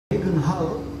Megan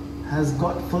Hull has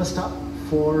got first up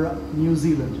for New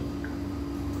Zealand.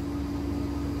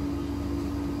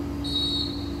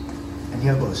 And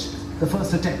here goes the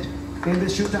first attempt in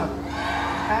this shootout.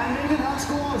 And Megan Hull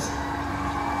scores.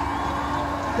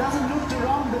 Doesn't look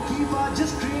around the keeper,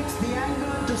 just creates the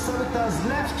angle to Savita's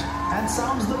left and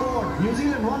sounds the board. New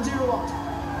Zealand 1-0 up.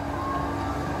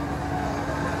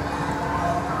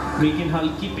 Megan Hull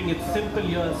keeping it simple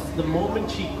here. The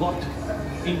moment she got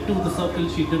into the circle,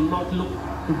 she did not look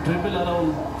to dribble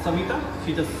around Savita.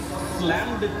 She just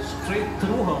slammed it straight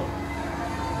through her.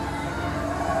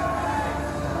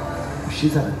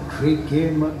 She's had a great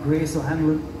game, Grace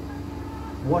O'Hanlon.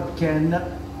 What can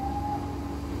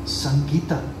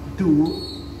Sangeeta do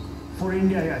for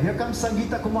India here? Here comes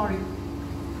Sangeeta Kumari.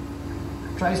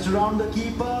 Tries to round the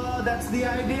keeper. That's the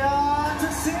idea. It's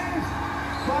a save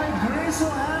by Grace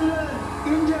O'Hanlon.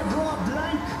 India draw a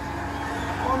blank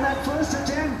on that first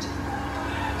attempt.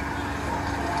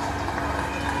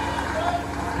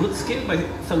 Good skill by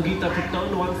Sangeeta to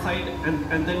turn one side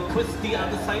and then twist the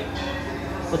other side.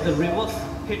 But the reverse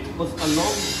hit was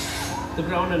along the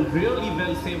ground and really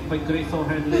well saved by Grace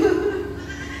O'Hanlon.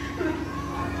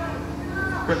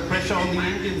 Pressure on the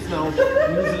Indians now.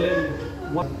 New Zealand.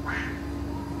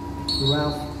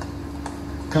 Ralph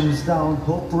comes down.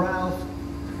 Hope Ralph.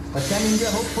 But can India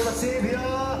hope for a save here?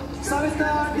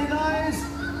 Savita denies.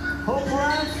 Hope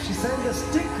Ralph. She sent the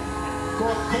stick.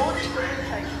 Got caught.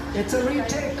 It's a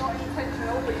retake. Not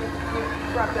intentional, but you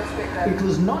grabbed that stick there. It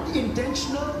was not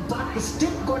intentional, but the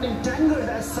stick got entangled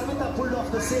as Savita pulled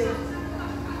off the save.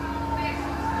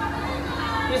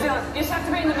 New Zealand, you just have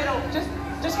to be in the middle.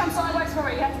 Just come sideways for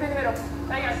it. You have to be in the middle.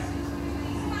 There you go.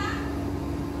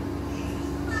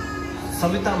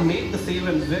 Savita made the save,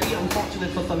 and very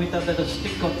unfortunate for Savita that a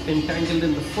stick got entangled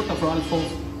in the foot of Ralph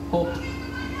Hope.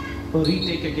 A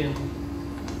retake again.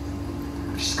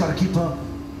 She's got to keep her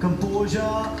composure.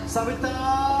 Savita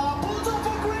pulls off a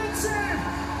great save.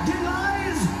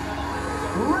 Denies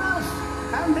Ralph.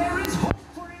 And there is hope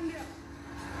for India.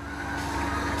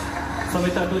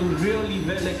 Savita doing really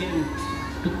well again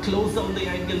to close down the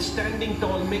angle, standing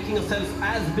tall, making herself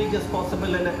as big as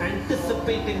possible and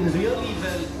anticipating really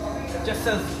well. Just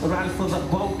as Ralph was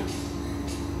about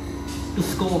to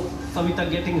score, Savita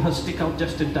getting her stick out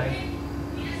just in time.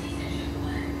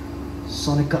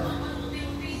 Sonika,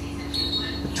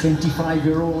 the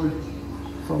 25-year-old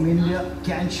from India,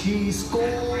 can she score?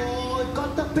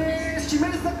 Got the pace, she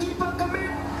makes the keeper commit.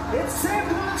 It's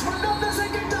saved once, but not the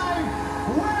second time.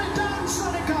 Well done,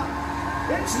 Sonika.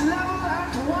 It's level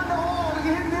at 1-all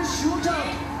in this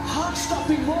shootout.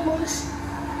 Heart-stopping moments.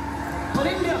 But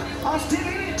India are still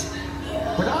in it.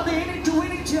 But are they in it to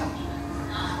win it here?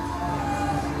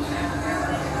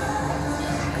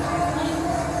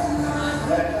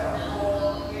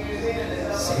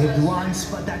 Saved once,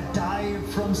 but that dive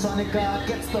from Sonika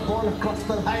gets the ball across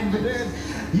the line with it.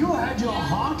 You had your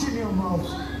heart in your mouth.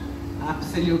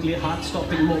 Absolutely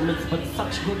heart-stopping moments, but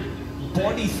such good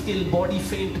body skill, body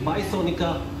feint by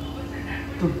Sonika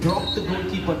to drop the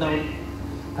goalkeeper down.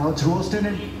 Now it's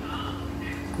Roaston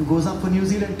who goes up for New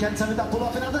Zealand. Can Savita pull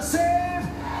off another save?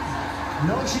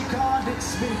 No, she can't.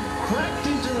 It's been cracked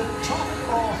into the top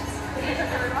of.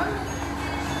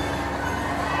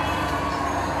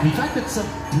 In fact, it's a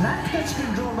black that's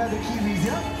been drawn by the Kiwis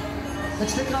here.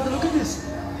 Let's take another look at this.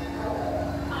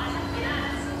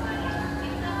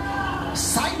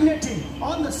 Side netting,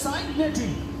 on the side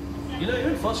netting. You know,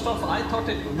 even first off, I thought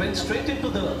it went straight into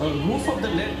the roof of the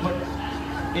net, but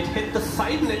it hit the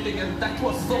side netting, and that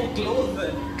was so close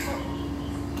then.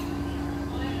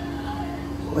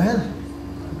 Well,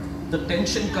 the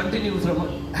tension continues,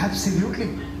 Raman.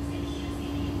 Absolutely.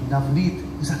 Navneet,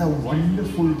 who's had a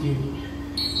wonderful game.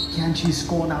 Can she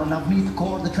score now? Navneet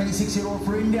Kaur, the 26-year-old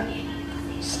for India.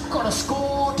 She's got a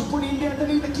score to put India in the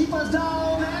lead. The keeper's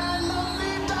down, and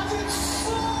Navneet does it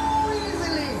so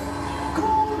easily.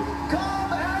 Cool,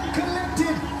 calm, and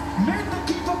collected. Made the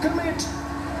keeper commit.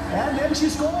 And then she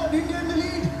scored. India in the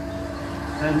lead.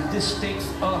 And this takes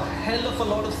a hell of a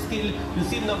lot of skill. You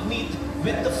see Navneet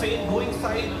with the feint going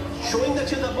side, showing that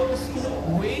she's about to scoop,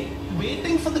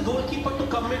 waiting for the goalkeeper to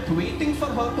commit, waiting for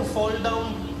her to fall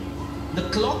down. The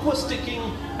clock was ticking,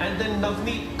 and then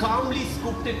Navneet calmly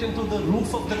scooped it into the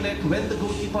roof of the net when the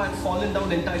goalkeeper had fallen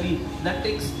down entirely. That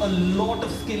takes a lot of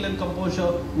skill and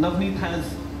composure. Navneet has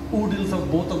oodles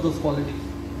of both of those qualities.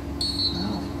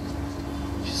 Wow.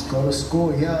 She's got a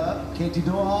score here. Katie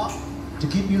Doha to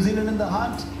keep New Zealand in the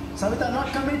hunt. Savita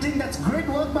not committing. That's great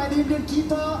work by the Indian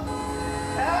keeper.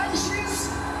 And she's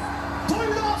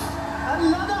pulled off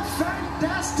another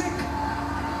fantastic.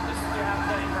 You have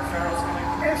the referrals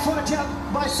coming. effort here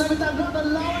by Savita, not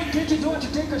allowing Katie Doa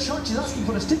to take a shot. She's asking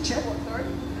for a stick check. What, sorry?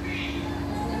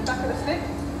 Back of the stick.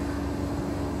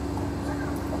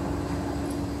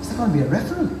 Is there going to be a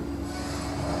referee?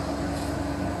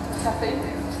 Kathy,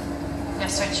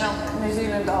 Yes, Rachel. New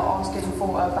Zealand are asking for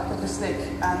a back of the stick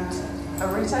and a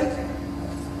retake.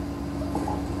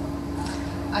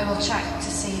 I will check to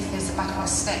see if there's a back of the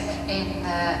stick in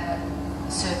the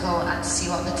circle and to see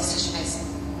what the decision is.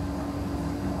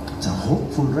 It's a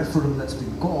hopeful referral that's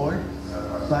been called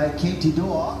by Katie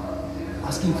Doa,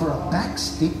 asking for a back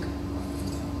stick.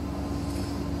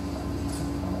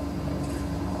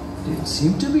 Didn't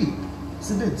seem to be.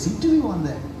 So there didn't seem to be one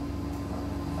there.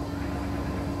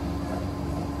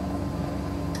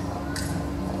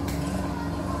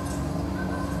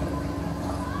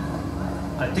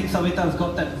 I think Savita's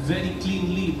got that very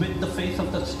cleanly with the face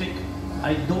of the stick.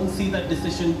 I don't see that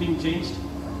decision being changed.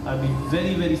 I'll be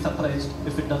very, very surprised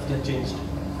if it does get changed.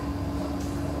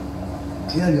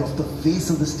 Clearly off the face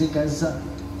of the stick as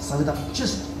Savita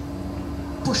just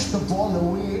pushed the ball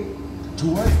away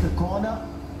towards the corner.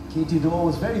 Katie Doa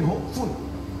was very hopeful,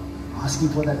 asking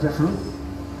for that referral.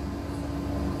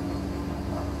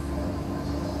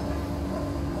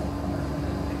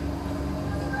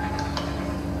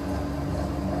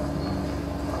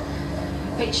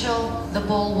 Rachel, the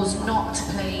ball was not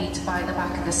played by the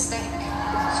back of the stick,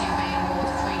 so you may award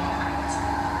a free point.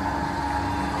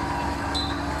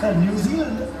 And New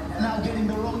Zealand now getting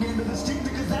the wrong end of the stick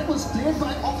because that was played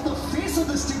by off the face of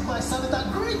the stick by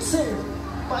Savita. Great save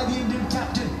by the Indian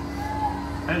captain.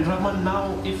 And Raman,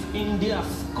 now if India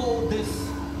score this,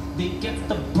 they get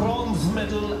the bronze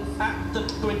medal at the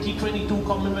 2022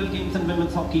 Commonwealth Games in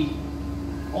women's hockey.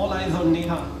 All eyes on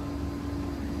Neha.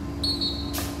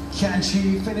 Can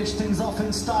she finish things off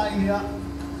in style here?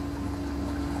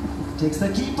 Takes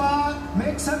the keeper,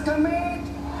 makes her commit.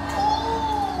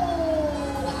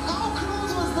 Oh! How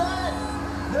close was that?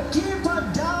 The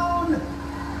keeper down.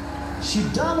 She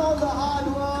done all the hard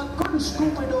work, couldn't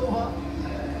scoop it over.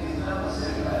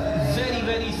 Very,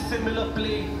 very similar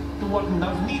play to what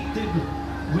Navneet did.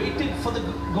 Waited for the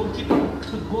goalkeeper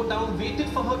to go down, waited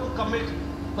for her to commit,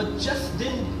 but just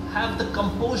didn't have the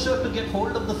composure to get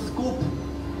hold of the scoop.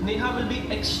 Neha will be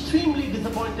extremely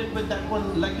disappointed with that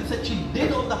one. Like you said, she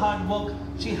did all the hard work.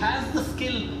 She has the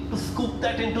skill to scoop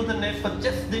that into the net, but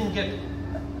just didn't get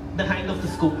the hang of the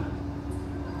scoop.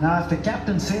 Now, if the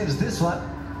captain saves this one,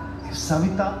 if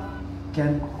Savita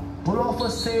can pull off a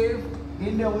save,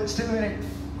 India will still win it.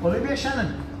 Olivia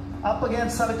Shannon up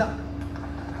against Savita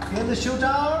in the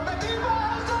shootout. The keeper!